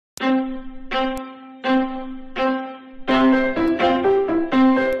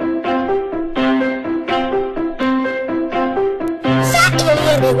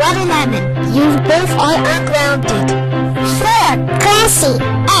1 and lemon. You both are grounded. 4. Classy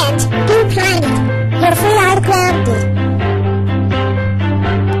and blue-planet. You're free are grounded.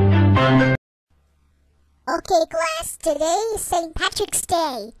 Okay, class, today is St. Patrick's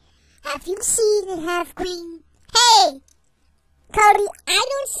Day. Have you seen it have green? Hey! Cody, I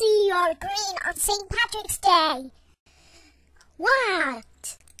don't see your green on St. Patrick's Day.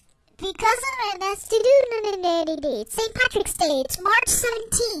 What? Because of it has to do it's St. Patrick's Day. It's March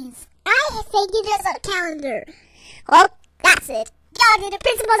 17th. I think it is a calendar. Well, that's it. Go to the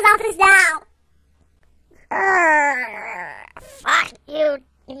principal's office now. Fuck you,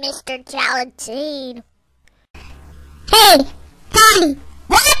 Mr. Valentine. Hey, Cody,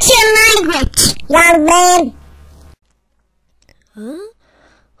 what's your language, young man? Huh?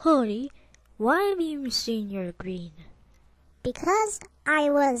 Cody, why have you seen your green? Because I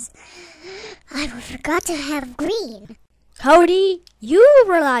forgot to have green. Cody, you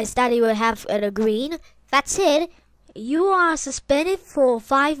realized that you would have a green. That's it. You are suspended for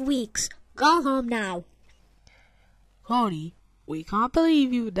 5 weeks. Go home now. Cody, we can't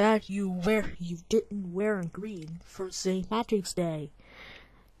believe you didn't wear green for St. Patrick's Day.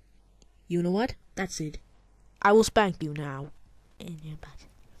 You know what? That's it. I will spank you now. In your butt.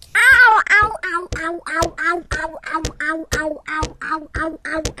 Ow, ow, ow, ow, ow, ow, ow, ow, ow, ow, ow, ow, ow,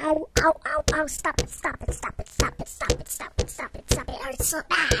 ow, ow, ow, ow, ow, stop it, stop it, stop it, stop it, stop it, stop it, stop it, stop it, it hurts so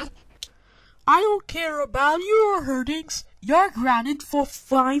bad. I don't care about your hurtings. You're grounded for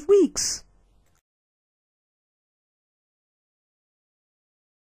 5 weeks.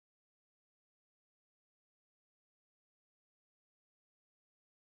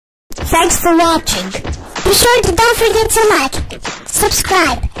 Thanks for watching. Be sure to don't forget to like,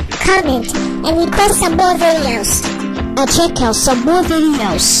 subscribe, comment, and request some more videos. And check out some more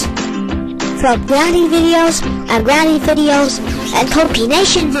videos from grounding videos, and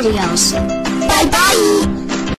coordination videos. Bye bye!